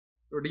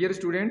So dear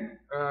student,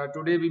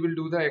 today we will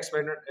do the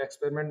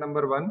experiment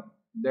number 1,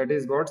 that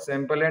is what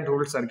sample and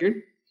hold circuit.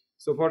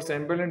 So for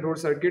sample and hold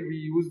circuit we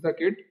use the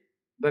kit.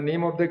 The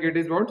name of the kit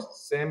is what?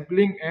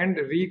 Sampling and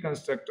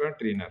reconstructor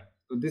trainer.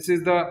 So this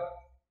is the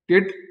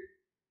kit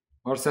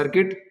or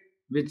circuit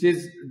which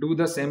is do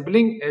the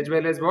sampling as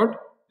well as what?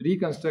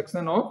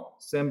 Reconstruction of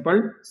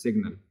sampled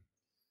signal.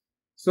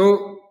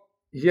 So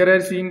here I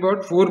am seeing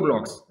about 4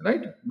 blocks,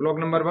 right? Block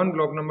number 1,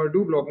 block number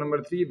 2, block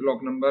number 3,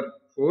 block number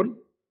 4,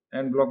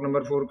 and block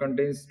number 4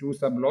 contains 2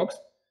 sub blocks.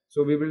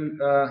 So we will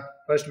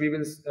first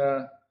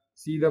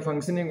see the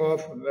functioning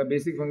of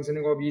basic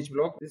functioning of each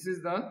block. This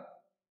is the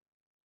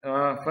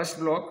first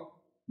block.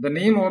 The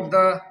name of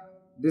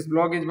this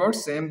block is what?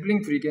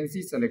 Sampling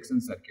frequency selection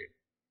circuit.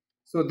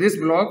 So this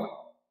block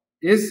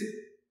is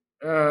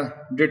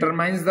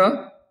determines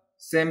the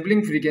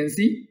sampling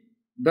frequency,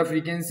 the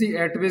frequency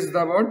at which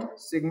the what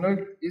signal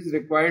is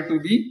required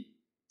to be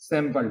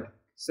sampled,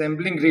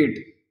 sampling rate.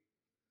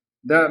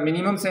 The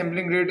minimum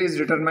sampling rate is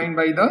determined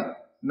by the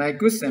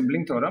Nyquist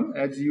sampling theorem,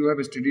 as you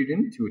have studied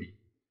in theory.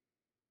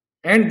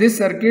 And this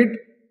circuit,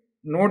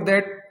 note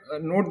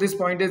this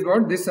point is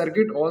what? This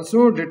circuit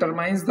also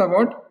determines the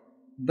what?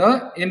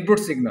 The input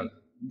signal.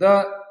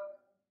 The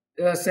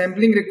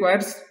sampling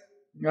requires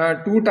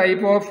 2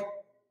 type of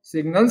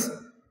signals.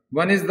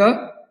 One is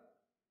the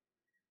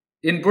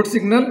input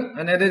signal,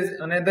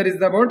 another is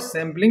the what?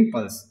 Sampling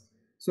pulse.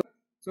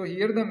 So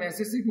here the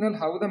message signal,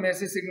 how the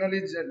message signal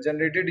is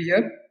generated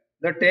here.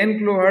 The 10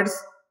 kHz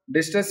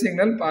distress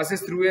signal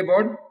passes through a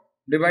baud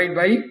divided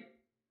by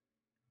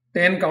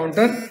 10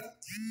 counter.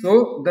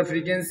 So the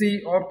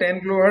frequency of 10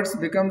 kHz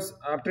becomes,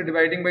 after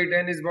dividing by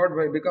 10 is what?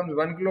 Becomes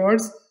 1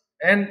 kHz.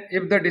 And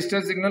if the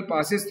distress signal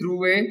passes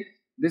through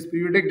this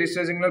periodic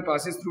distress signal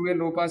passes through a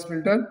low pass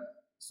filter,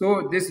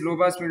 so this low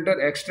pass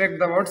filter extract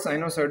the what?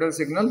 Sinusoidal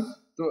signal.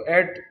 So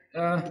at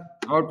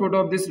output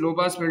of this low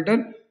pass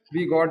filter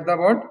we got the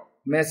what?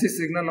 Message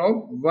signal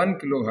of 1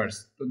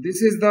 kHz. So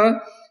this is the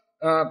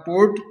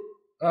port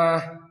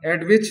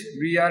at which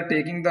we are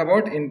taking the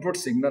what? Input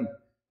signal.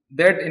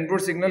 That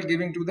input signal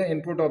giving to the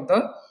input of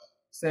the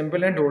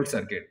sample and hold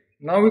circuit.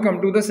 Now we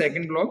come to the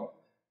second block.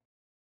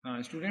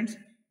 Students,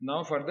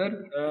 now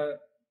further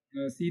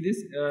see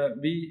this.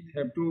 We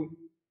have to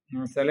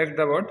select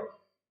the what?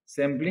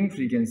 Sampling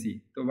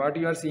frequency. So what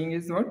you are seeing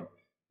is what?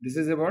 This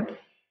is about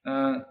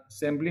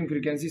sampling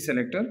frequency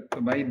selector.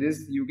 So by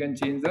this you can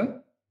change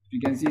the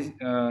frequency,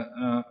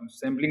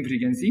 sampling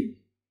frequency.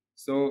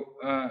 So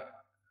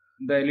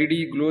the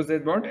LED glows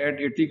at what?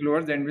 At 80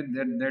 kHz, and with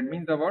that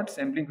means the what?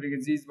 Sampling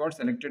frequency is what?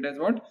 Selected as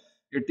what?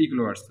 80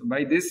 kHz. So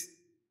by this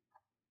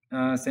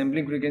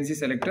sampling frequency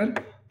selector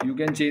you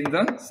can change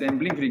the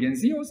sampling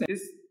frequency. Or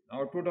this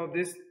output of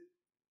this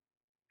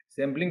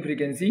sampling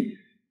frequency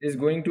is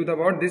going to the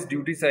what? This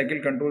duty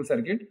cycle control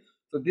circuit.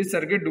 So this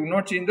circuit do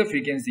not change the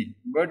frequency,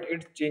 but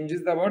it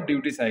changes the what?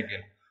 Duty cycle.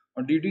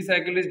 Or duty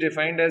cycle is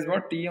defined as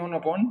what? T on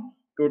upon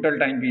total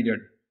time period.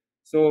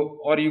 So,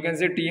 or you can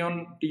say T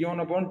on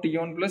upon T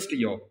on plus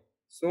T off.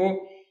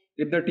 So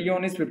if the T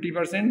on is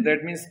 50%,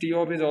 that means T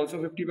off is also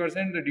 50%.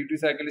 The duty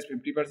cycle is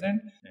 50%.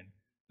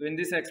 So in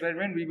this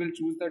experiment, we will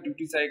choose the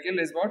duty cycle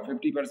is what?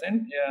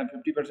 50%.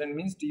 50%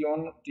 means T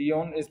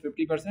on is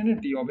 50%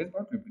 and T off is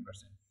about 50%.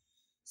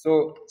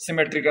 So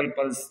symmetrical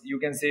pulse, you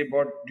can say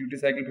about duty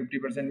cycle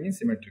 50% means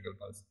symmetrical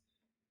pulse.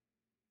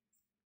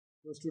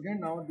 So student,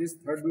 now this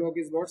third block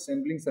is what?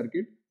 Sampling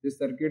circuit. This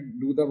circuit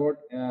do the what?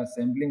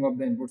 Sampling of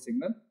the input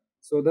signal.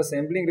 So the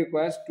sampling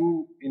requires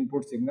 2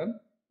 input signal,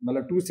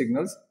 2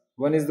 signals.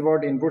 One is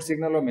about input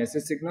signal or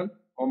message signal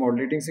or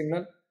modulating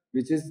signal,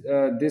 which is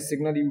this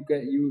signal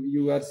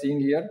you are seeing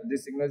here.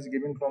 This signal is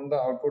given from the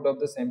output of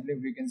the sampling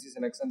frequency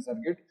selection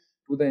circuit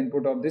to the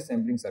input of this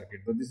sampling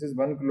circuit. So this is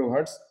 1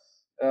 kHz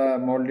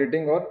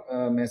modulating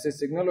or message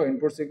signal or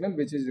input signal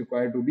which is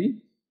required to be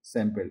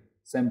sampled.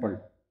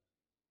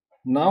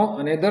 Now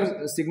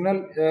another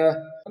signal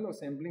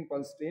sampling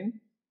pulse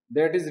train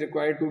that is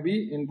required to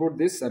be input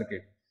this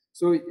circuit.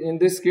 So in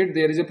this kit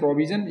there is a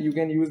provision. You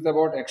can use the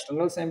what?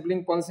 External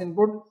sampling pulse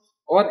input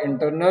or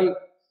internal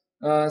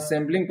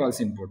sampling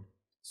pulse input.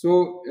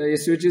 So a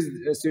switch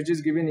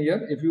is given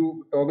here. If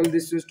you toggle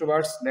this switch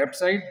towards left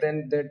side,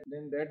 then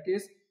that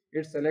case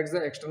it selects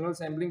the external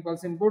sampling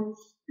pulse input.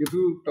 If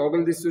you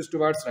toggle this switch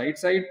towards right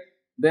side,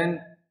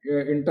 then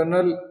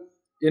internal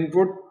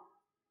input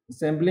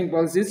sampling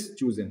pulse is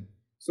chosen.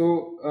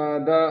 So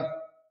the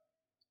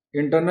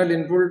internal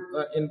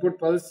input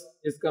pulse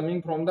is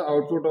coming from the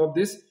output of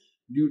this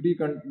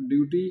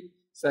duty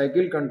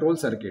cycle control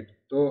circuit.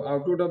 So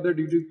output of the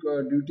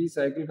duty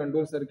cycle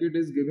control circuit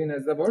is given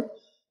as the what?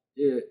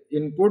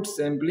 Input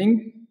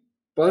sampling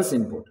pulse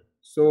input.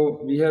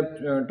 So we have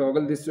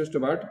toggle this switch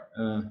toward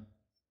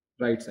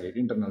right side,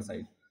 internal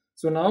side.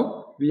 So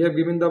now we have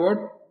given the what?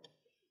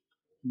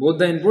 Both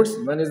the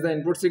inputs. One is the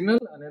input signal,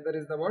 another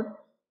is the what?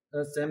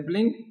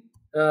 Sampling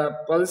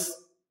pulse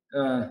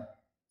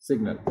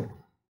signal.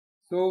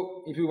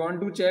 So if you want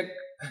to check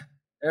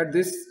at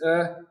this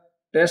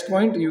test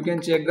point, you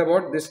can check the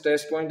what? This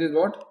test point is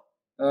what?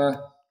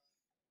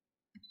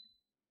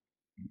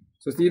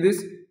 So see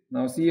this.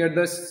 Now see at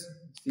the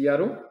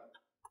CRO.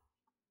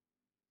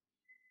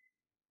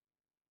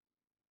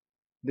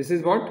 This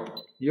is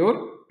what your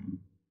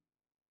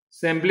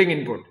sampling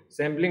input,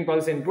 sampling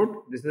pulse input.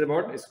 This is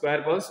about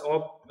square pulse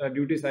of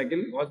duty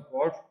cycle was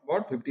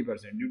what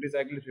 50%. Duty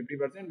cycle is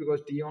 50%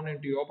 because T on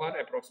and T off are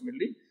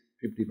approximately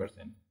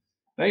 50%.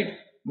 Right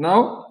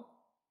now,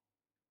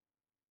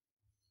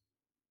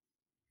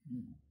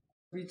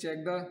 we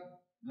check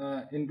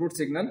the input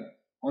signal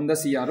on the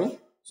CRO.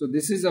 So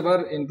this is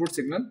our input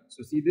signal.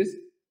 So see this.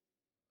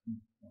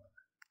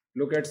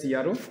 Look at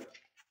CRO.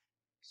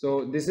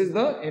 So this is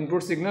the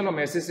input signal or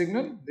message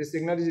signal. This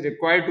signal is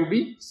required to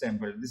be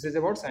sampled. This is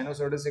about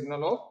sinusoidal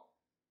signal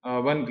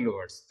of 1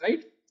 kilohertz,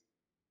 right?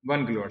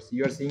 1 kilohertz.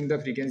 You are seeing the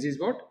frequency is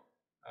what?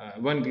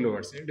 1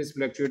 kilohertz. It is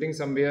fluctuating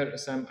somewhere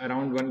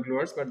around 1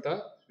 kilohertz, but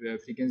the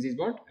frequency is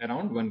what?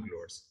 Around 1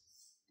 kilohertz.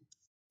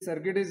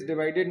 Circuit is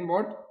divided in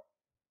what?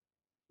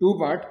 Two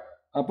part.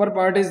 Upper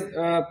part is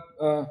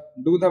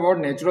do the what?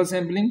 Natural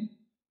sampling.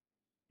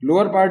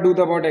 Lower part do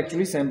the what?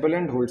 Actually sample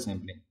and hold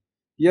sampling.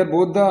 Here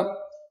both the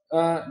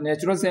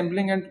natural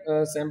sampling and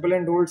sample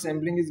and hold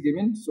sampling is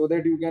given so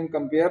that you can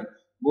compare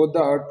both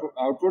the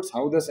outputs,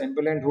 how the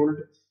sample and hold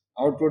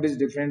output is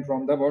different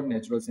from the what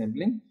natural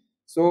sampling.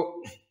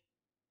 So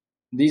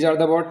these are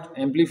the what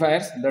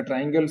amplifiers. The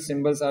triangle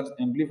symbols are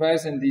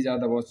amplifiers and these are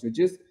the what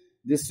switches.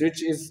 This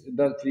switch is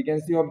the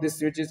frequency of this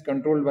switch is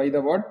controlled by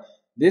the what?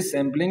 This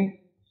sampling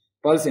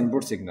pulse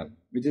input signal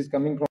which is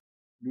coming from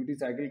duty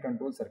cycle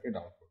control circuit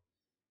output.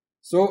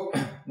 So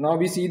now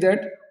we see that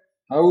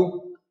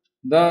how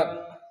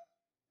the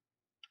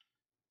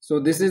so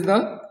this is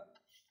the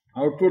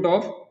output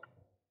of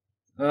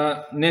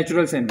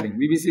natural sampling.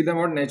 We will see the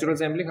what natural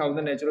sampling, how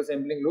the natural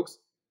sampling looks.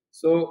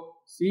 So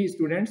see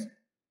students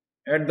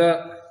at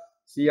the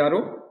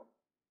CRO.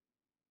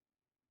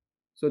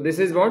 So this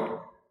is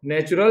what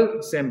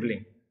natural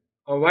sampling.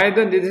 Why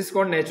this is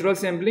called natural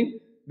sampling?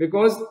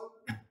 Because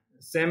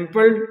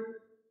sampled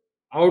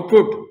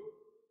output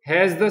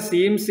has the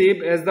same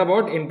shape as the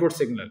what input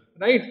signal,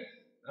 right?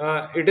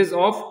 It is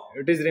off,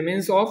 it is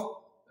remains off.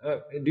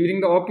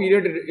 During the off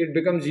period it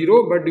becomes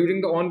 0, but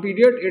during the on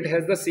period it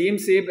has the same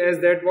shape as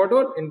that what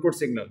or input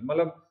signal.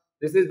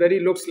 This is very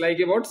looks like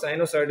a what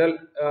sinusoidal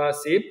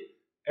shape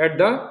at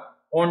the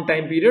on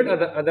time period.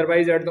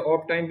 Otherwise at the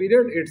off time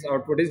period its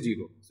output is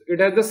 0. So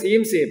it has the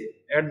same shape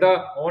at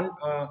the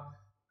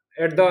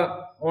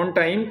on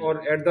time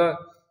or at the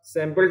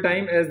sample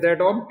time as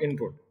that of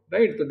input,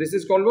 right? So this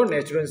is called what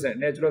natural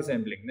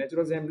sampling.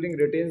 Natural sampling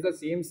retains the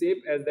same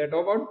shape as that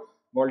of what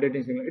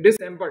validating signal. It is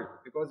sampled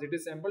because it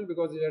is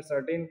a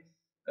certain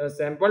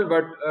sample,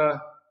 but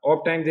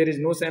off time there is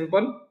no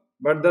sample,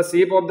 but the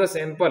shape of the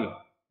sample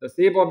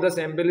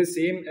is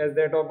same as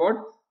that of what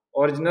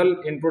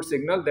original input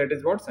signal, that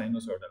is what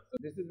sinusoidal. So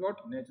this is what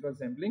natural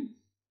sampling.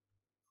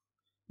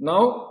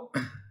 Now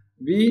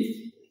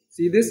we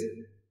see this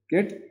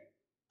kit.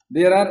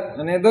 There are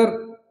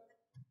another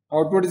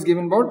output is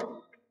given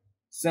about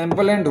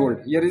sample and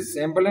hold. Here is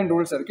sample and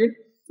hold circuit.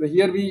 So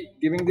here we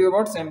giving the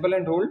about sample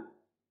and hold.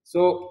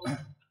 So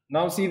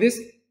now see this,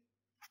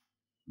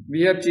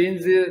 we have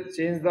changed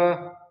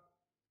the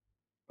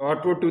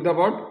output to the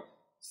what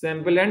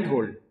sample and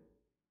hold.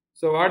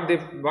 So what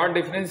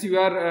difference you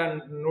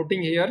are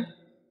noting here?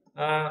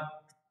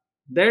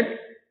 That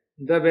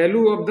the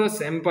value of the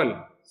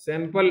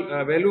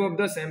value of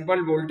the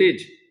sample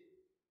voltage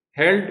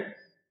held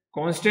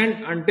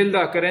constant until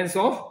the occurrence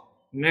of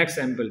next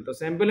sample. The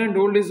sample and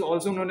hold is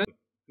also known as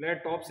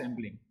flat top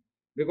sampling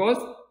because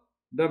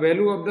the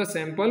value of the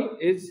sample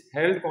is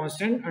held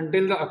constant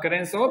until the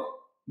occurrence of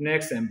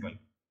next sample.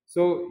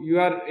 So you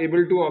are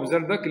able to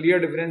observe the clear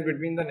difference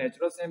between the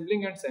natural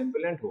sampling and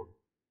sample and hold.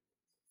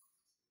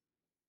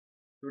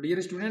 So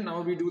dear student,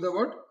 now we do the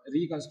what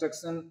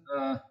reconstruction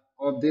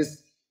of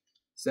this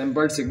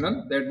sampled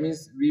signal. That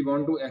means we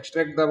want to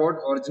extract the what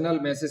original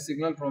message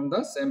signal from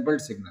the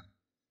sampled signal.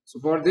 So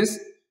for this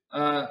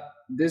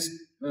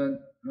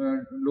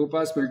low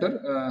pass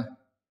filter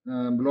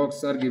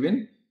blocks are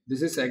given.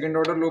 This is second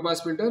order low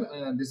pass filter.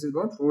 This is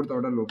what fourth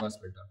order low pass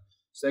filter.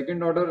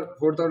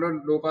 Fourth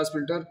order low pass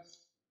filter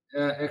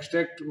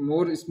extract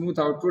more smooth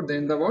output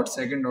than the what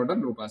second order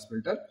low pass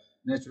filter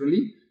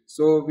naturally.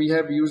 So we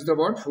have used the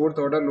what fourth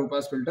order low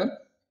pass filter.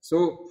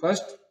 So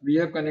first we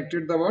have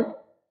connected the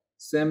what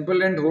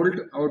sample and hold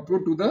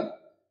output to the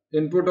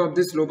input of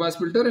this low pass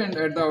filter, and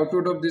at the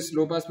output of this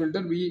low pass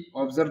filter we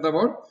observe the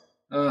what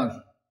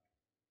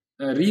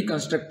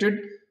reconstructed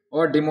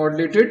or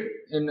demodulated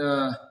in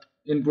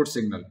input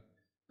signal.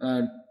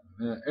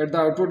 At the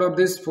output of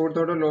this fourth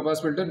order low pass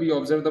filter we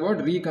observe the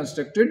what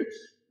reconstructed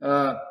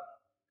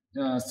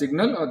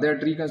signal, or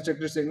that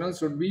reconstructed signal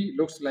should be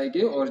looks like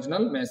a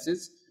original message,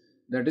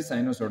 that is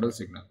sinusoidal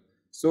signal.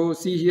 So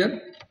see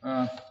here,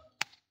 I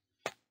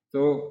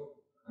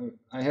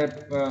have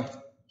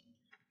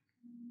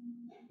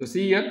so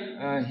see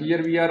here,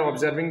 here we are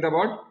observing the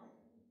what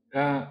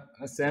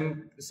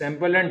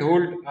sample and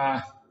hold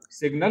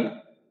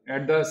signal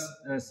at the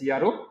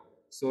CRO.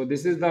 So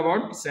this is the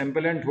what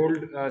sample and hold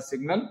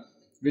signal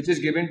which is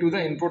given to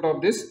the input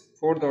of this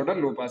fourth order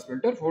low pass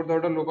filter. Fourth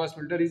order low pass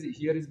filter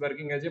is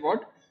working as a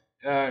what?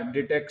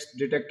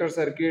 Detector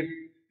circuit,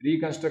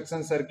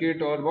 reconstruction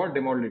circuit, or what?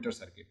 Demodulator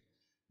circuit.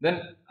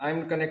 Then I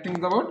am connecting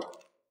the what?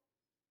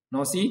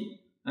 Now see,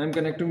 I am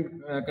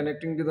connecting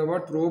to the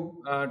what?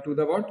 Probe to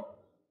the what?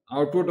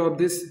 Output of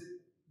this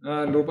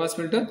low pass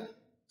filter.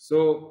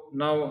 So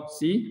now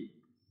see,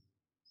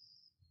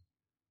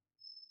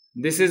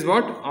 this is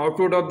what?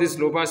 Output of this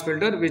low pass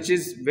filter, which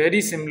is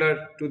very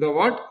similar to the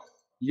what?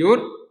 Your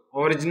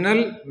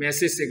original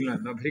message signal.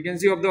 The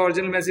frequency of the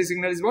original message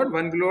signal is what?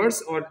 1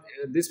 kHz, or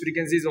this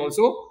frequency is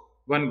also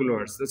 1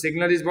 kHz. The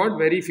signal is what?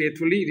 Very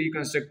faithfully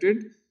reconstructed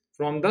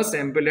from the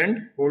sample and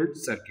hold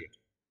circuit.